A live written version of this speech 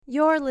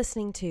You're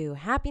listening to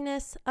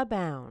Happiness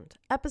Abound,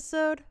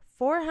 episode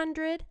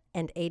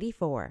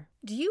 484.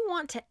 Do you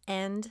want to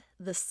end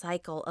the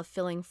cycle of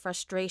feeling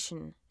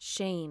frustration,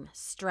 shame,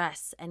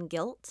 stress, and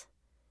guilt?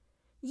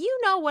 You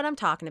know what I'm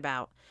talking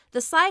about. The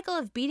cycle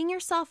of beating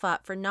yourself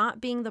up for not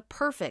being the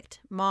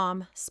perfect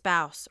mom,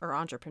 spouse, or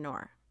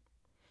entrepreneur.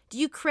 Do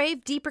you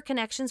crave deeper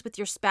connections with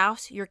your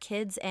spouse, your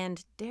kids,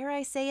 and, dare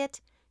I say it,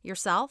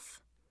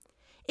 yourself?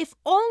 If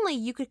only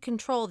you could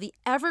control the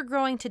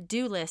ever-growing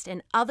to-do list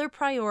and other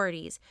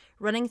priorities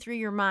running through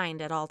your mind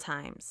at all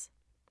times.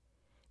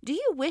 Do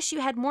you wish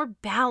you had more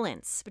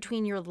balance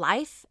between your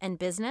life and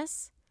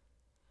business?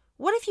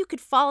 What if you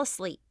could fall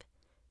asleep,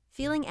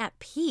 feeling at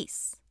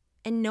peace,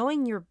 and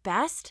knowing your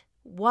best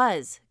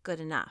was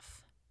good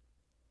enough?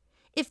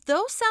 If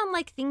those sound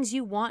like things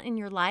you want in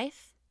your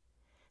life,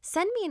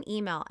 send me an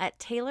email at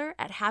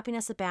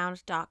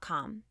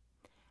taylor@happinessabound.com.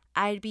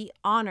 I'd be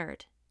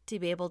honored to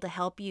be able to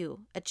help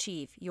you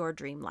achieve your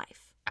dream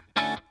life.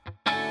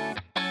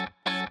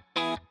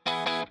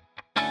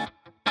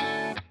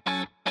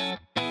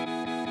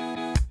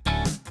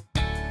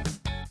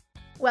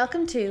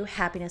 Welcome to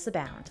Happiness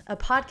Abound, a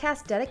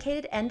podcast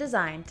dedicated and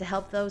designed to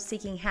help those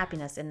seeking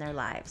happiness in their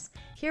lives.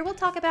 Here we'll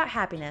talk about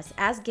happiness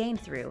as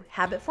gained through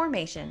habit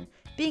formation,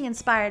 being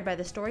inspired by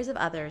the stories of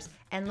others,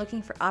 and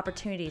looking for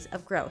opportunities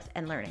of growth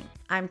and learning.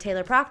 I'm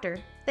Taylor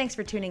Proctor. Thanks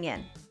for tuning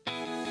in.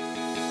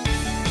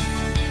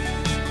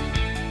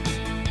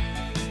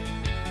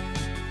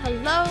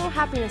 Hello,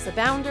 Happiness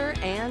Abounder,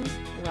 and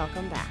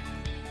welcome back.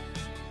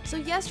 So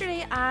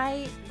yesterday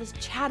I was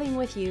chatting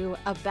with you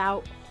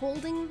about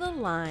holding the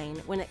line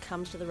when it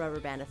comes to the rubber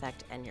band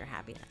effect and your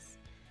happiness.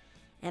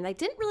 And I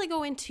didn't really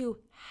go into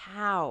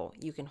how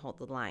you can hold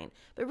the line,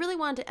 but really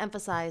wanted to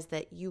emphasize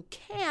that you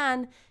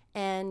can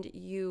and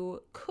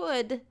you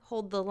could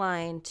hold the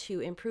line to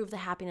improve the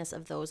happiness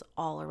of those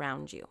all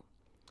around you.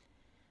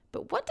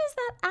 But what does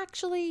that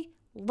actually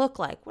look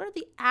like? What are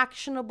the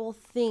actionable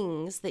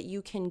things that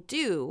you can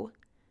do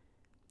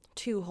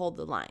to hold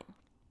the line?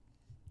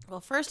 Well,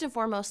 first and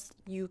foremost,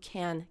 you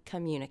can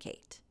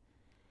communicate.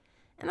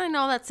 And I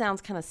know that sounds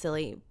kind of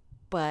silly,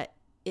 but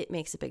it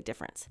makes a big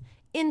difference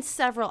in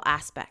several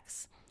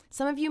aspects.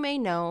 Some of you may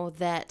know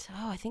that,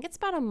 I think it's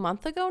about a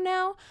month ago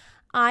now,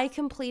 I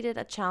completed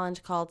a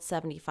challenge called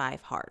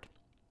 75 Hard.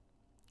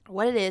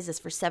 What it is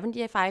for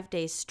 75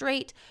 days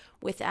straight,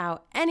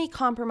 without any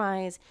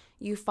compromise,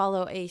 you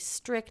follow a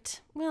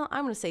strict, I'm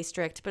going to say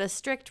strict, but a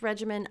strict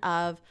regimen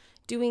of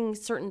doing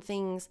certain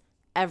things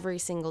every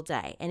single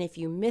day. And if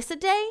you miss a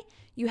day,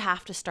 you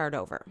have to start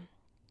over.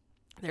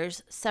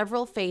 There's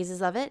several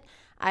phases of it.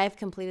 I have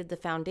completed the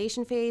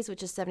foundation phase,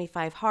 which is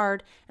 75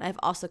 Hard, and I've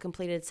also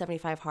completed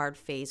 75 Hard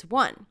phase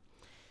 1.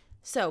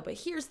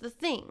 But here's the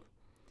thing.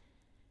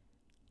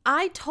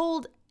 I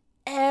told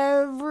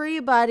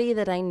everybody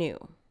that I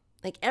knew,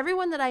 like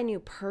everyone that I knew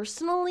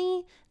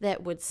personally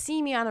that would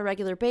see me on a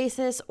regular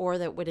basis or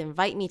that would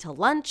invite me to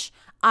lunch,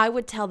 I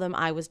would tell them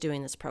I was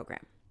doing this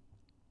program.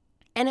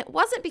 And it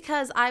wasn't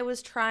because I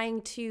was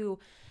trying to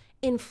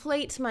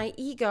inflate my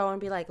ego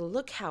and be like,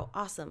 look how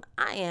awesome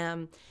I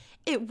am.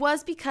 It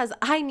was because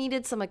I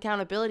needed some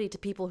accountability to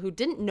people who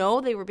didn't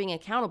know they were being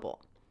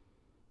accountable.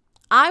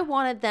 I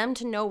wanted them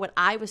to know what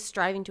I was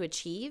striving to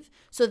achieve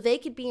so they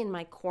could be in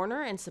my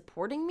corner and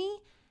supporting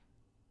me,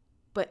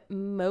 but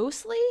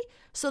mostly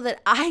so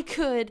that I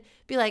could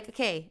be like,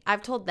 okay,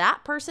 I've told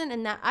that person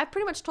and that I've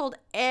pretty much told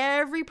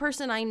every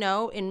person I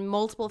know in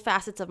multiple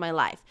facets of my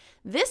life.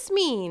 This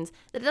means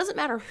that it doesn't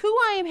matter who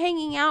I am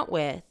hanging out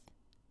with,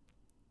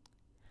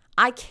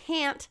 I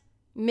can't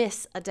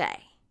miss a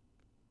day.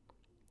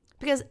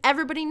 Because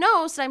everybody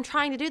knows that I'm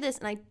trying to do this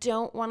and I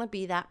don't want to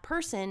be that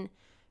person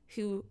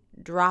who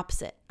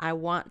drops it. I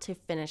want to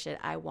finish it.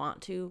 I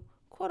want to,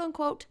 quote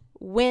unquote,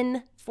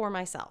 win for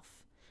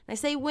myself. And I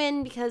say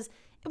win because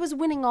it was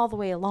winning all the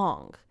way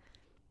along,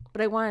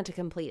 but I wanted to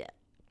complete it.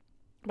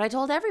 But I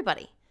told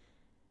everybody.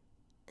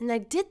 And I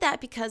did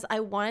that because I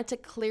wanted to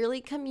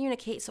clearly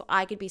communicate so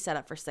I could be set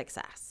up for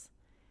success.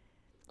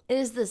 It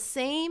is the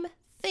same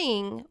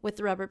thing with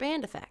the rubber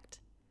band effect.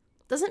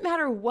 Doesn't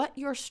matter what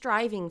you're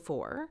striving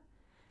for.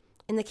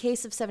 In the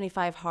case of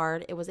 75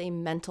 Hard, it was a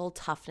mental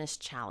toughness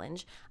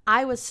challenge.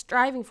 I was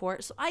striving for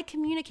it, so I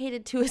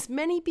communicated to as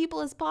many people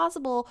as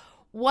possible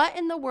what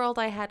in the world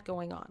I had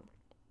going on.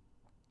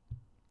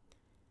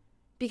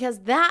 Because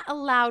that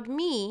allowed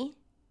me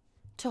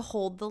to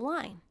hold the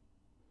line.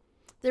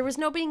 There was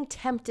no being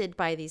tempted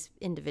by these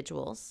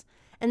individuals.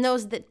 And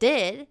those that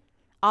did,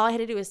 all I had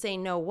to do was say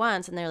no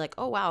once, and they're like,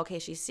 oh, wow, okay,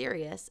 she's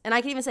serious. And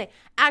I can even say,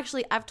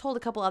 actually, I've told a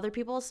couple other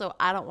people, so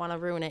I don't want to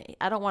ruin it.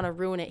 I don't want to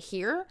ruin it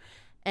here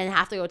and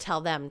have to go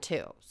tell them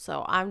too.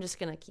 So I'm just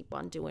going to keep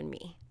on doing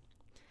me.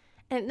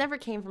 And it never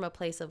came from a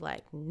place of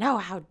like, no,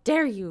 how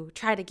dare you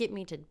try to get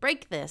me to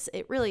break this?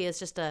 It really is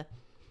just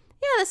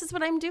this is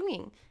what I'm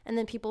doing. And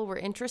then people were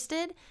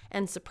interested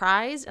and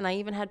surprised. And I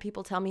even had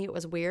people tell me it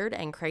was weird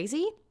and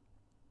crazy.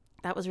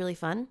 That was really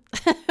fun.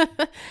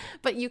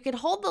 But you could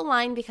hold the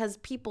line because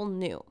people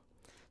knew.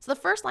 So the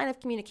first line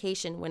of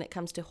communication when it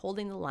comes to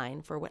holding the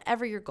line for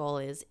whatever your goal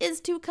is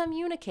to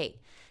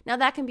communicate. Now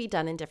that can be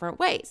done in different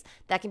ways.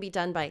 That can be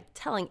done by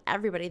telling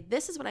everybody,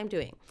 this is what I'm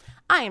doing.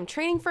 I am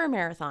training for a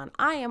marathon.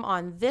 I am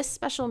on this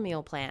special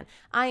meal plan.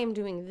 I am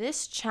doing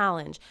this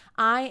challenge.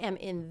 I am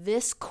in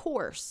this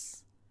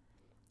course.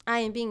 I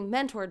am being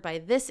mentored by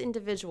this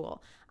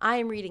individual. I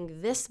am reading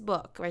this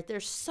book, right?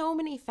 There's so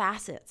many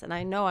facets, and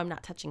I know I'm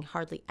not touching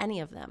hardly any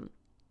of them.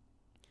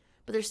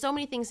 But there's so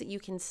many things that you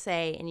can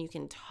say and you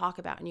can talk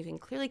about and you can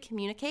clearly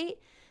communicate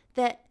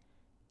that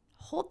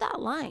hold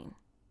that line.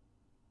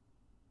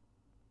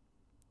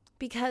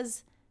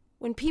 Because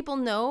when people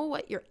know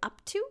what you're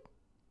up to,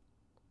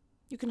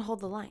 you can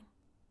hold the line.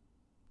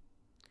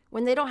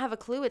 When they don't have a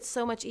clue, it's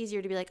so much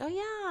easier to be like, oh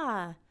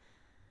yeah,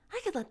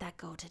 I could let that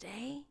go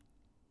today.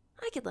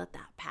 I could let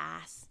that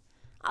pass.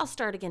 I'll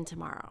start again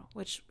tomorrow,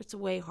 which it's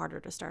way harder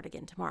to start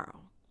again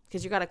tomorrow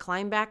because you got to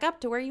climb back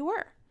up to where you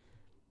were.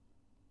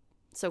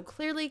 So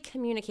clearly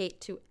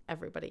communicate to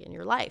everybody in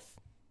your life.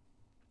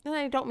 And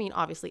I don't mean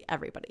obviously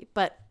everybody,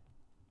 but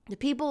the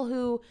people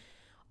who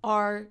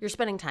you're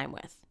spending time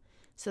with.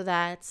 So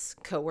that's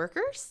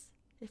coworkers,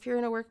 if you're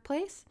in a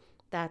workplace.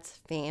 That's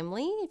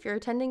family, if you're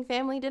attending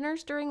family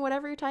dinners during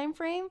whatever your time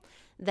frame.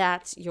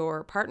 That's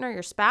your partner,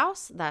 your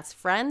spouse. That's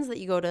friends that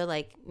you go to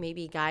like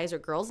maybe guys or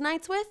girls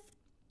nights with,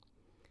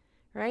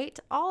 right?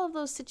 All of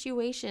those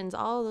situations,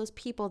 all of those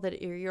people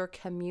that are your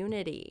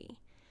community.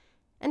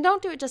 And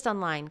don't do it just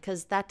online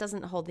because that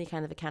doesn't hold the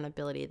kind of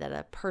accountability that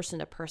a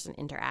person-to-person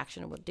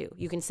interaction would do.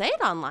 You can say it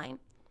online,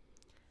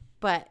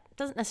 but it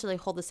doesn't necessarily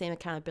hold the same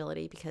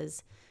accountability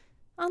because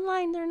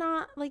online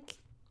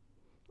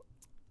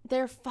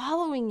they're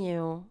following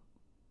you,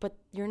 but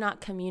you're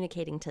not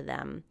communicating to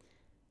them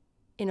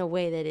in a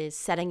way that is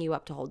setting you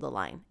up to hold the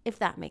line, if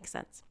that makes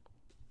sense.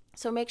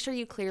 So make sure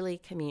you clearly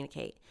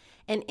communicate.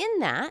 And in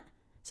that,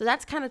 so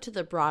that's kind of to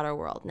the broader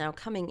world. Now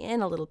coming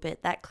in a little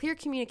bit, that clear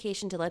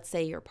communication to, let's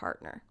say, your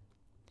partner.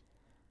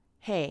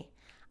 Hey,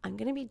 I'm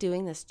going to be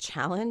doing this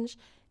challenge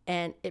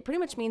and it pretty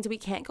much means we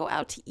can't go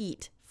out to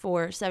eat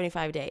for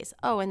 75 days.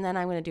 Oh, and then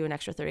I'm going to do an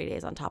extra 30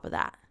 days on top of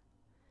that.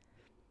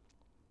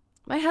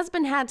 My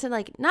husband had to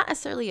not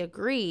necessarily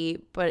agree,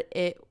 but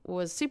it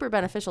was super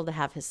beneficial to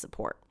have his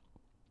support.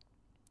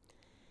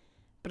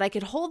 But I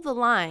could hold the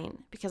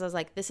line because I was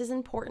like, this is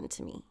important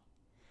to me.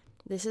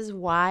 This is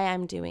why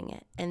I'm doing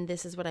it, and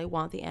this is what I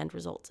want the end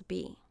result to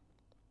be.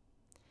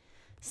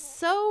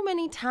 So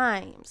many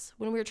times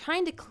when we're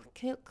trying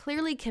to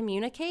clearly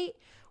communicate,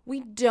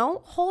 we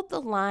don't hold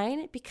the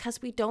line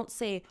because we don't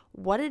say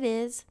what it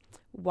is,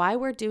 why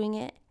we're doing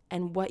it,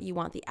 and what you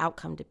want the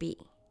outcome to be.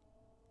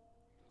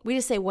 We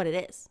just say what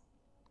it is.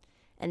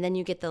 And then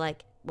you get the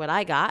what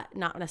I got,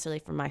 not necessarily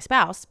from my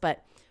spouse,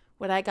 but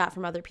what I got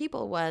from other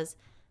people was,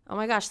 oh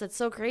my gosh, that's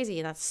so crazy.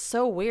 And that's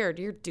so weird.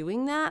 You're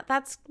doing that?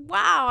 That's,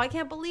 wow, I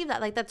can't believe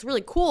that. That's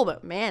really cool,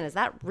 but man, is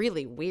that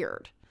really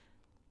weird?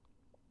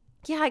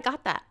 Yeah, I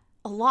got that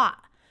a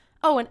lot.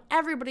 Oh, and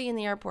everybody in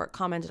the airport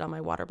commented on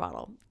my water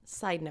bottle.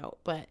 Side note,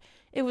 but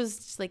it was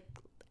just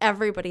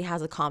everybody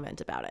has a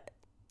comment about it.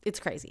 It's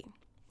crazy.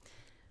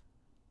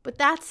 But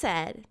that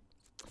said,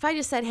 if I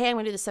just said, hey, I'm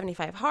going to do the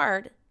 75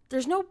 hard,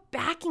 there's no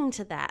backing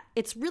to that.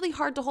 It's really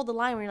hard to hold the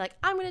line when you're like,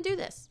 I'm going to do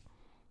this.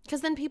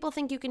 Because then people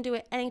think you can do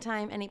it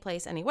anytime, any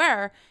place,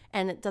 anywhere,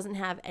 and it doesn't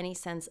have any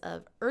sense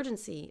of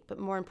urgency, but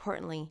more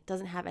importantly,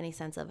 doesn't have any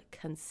sense of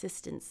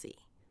consistency.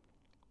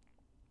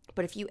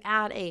 But if you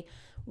add a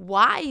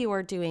why you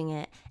are doing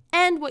it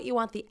and what you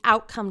want the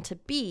outcome to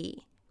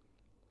be,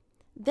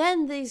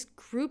 then these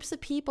groups of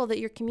people that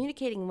you're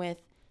communicating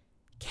with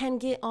can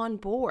get on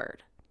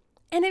board.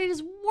 And it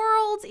is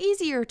worlds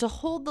easier to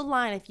hold the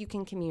line if you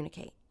can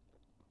communicate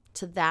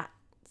to that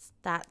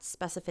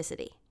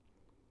specificity.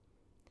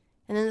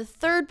 And then the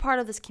third part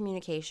of this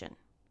communication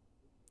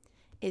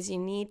is you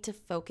need to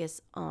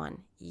focus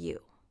on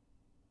you.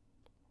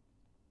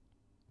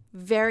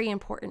 Very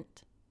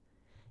important.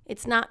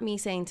 It's not me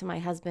saying to my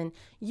husband,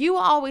 you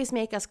always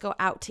make us go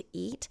out to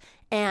eat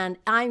and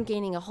I'm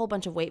gaining a whole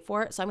bunch of weight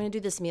for it. So I'm going to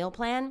do this meal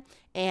plan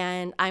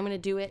and I'm going to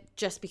do it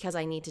just because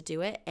I need to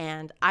do it.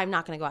 And I'm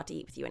not going to go out to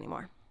eat with you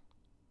anymore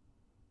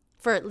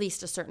for at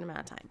least a certain amount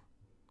of time.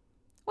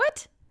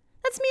 What?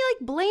 That's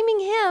me blaming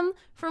him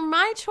for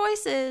my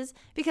choices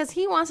because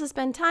he wants to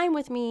spend time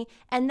with me,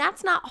 and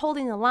that's not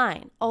holding the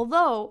line.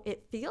 Although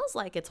it feels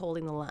like it's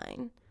holding the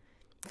line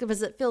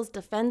because it feels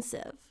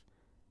defensive.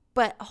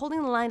 But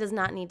holding the line does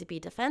not need to be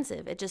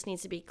defensive. It just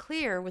needs to be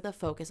clear with a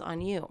focus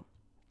on you.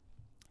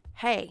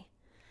 Hey,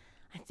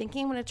 I'm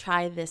thinking I'm going to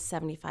try this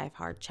 75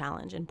 hard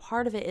challenge, and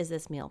part of it is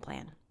this meal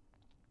plan.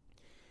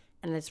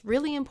 And it's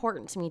really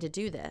important to me to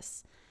do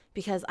this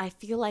because I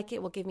feel like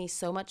it will give me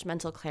so much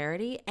mental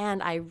clarity,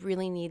 and I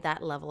really need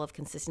that level of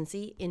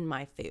consistency in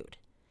my food.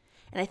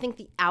 And I think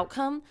the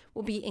outcome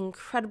will be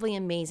incredibly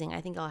amazing.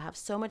 I think I'll have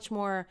so much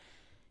more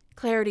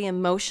clarity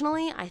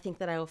emotionally. I think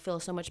that I will feel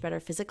so much better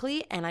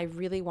physically, and I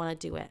really want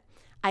to do it.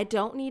 I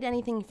don't need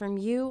anything from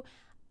you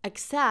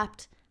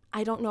except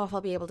I don't know if I'll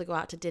be able to go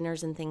out to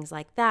dinners and things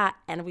like that,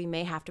 and we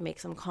may have to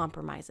make some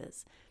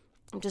compromises.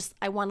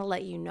 I want to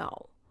let you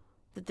know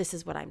that this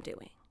is what I'm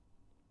doing.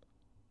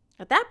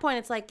 At that point,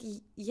 it's like,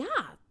 yeah,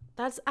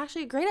 that's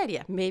actually a great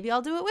idea. Maybe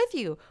I'll do it with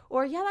you.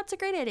 Or, yeah, that's a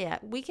great idea.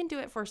 We can do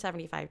it for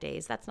 75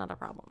 days. That's not a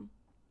problem.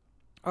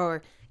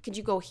 Or, could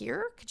you go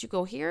here? Could you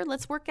go here?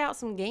 Let's work out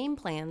some game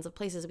plans of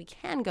places we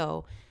can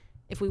go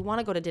if we want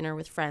to go to dinner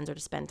with friends or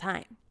to spend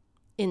time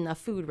in the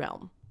food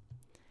realm.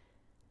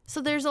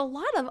 So there's a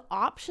lot of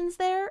options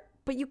there,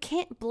 but you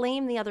can't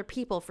blame the other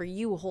people for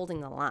you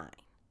holding the line.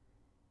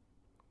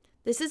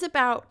 This is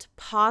about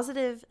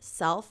positive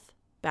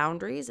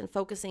self-boundaries and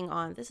focusing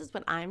on this is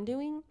what I'm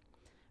doing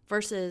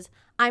versus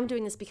I'm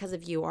doing this because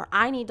of you, or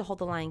I need to hold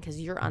the line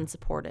because you're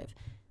unsupportive.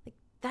 Like,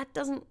 that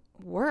doesn't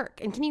work.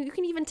 And you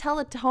can even tell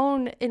a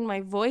tone in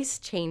my voice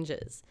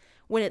changes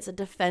when it's a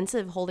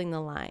defensive holding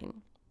the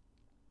line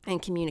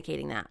and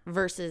communicating that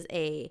versus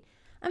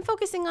I'm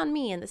focusing on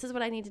me and this is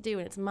what I need to do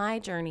and it's my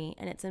journey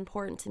and it's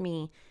important to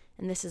me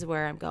and this is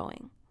where I'm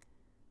going.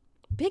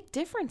 Big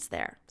difference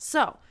there.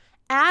 So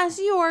as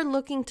you are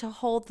looking to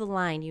hold the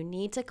line, you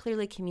need to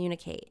clearly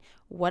communicate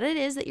what it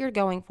is that you're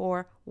going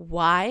for,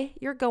 why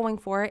you're going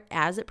for it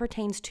as it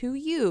pertains to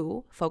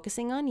you,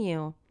 focusing on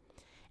you,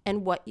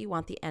 and what you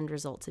want the end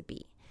result to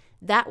be.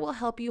 That will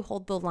help you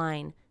hold the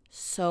line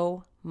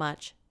so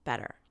much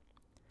better.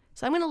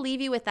 So I'm going to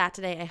leave you with that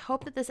today. I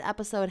hope that this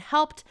episode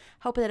helped,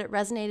 hope that it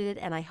resonated,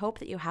 and I hope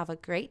that you have a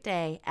great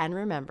day. And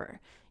remember,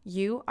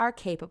 you are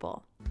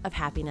capable of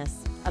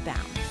happiness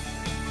abound.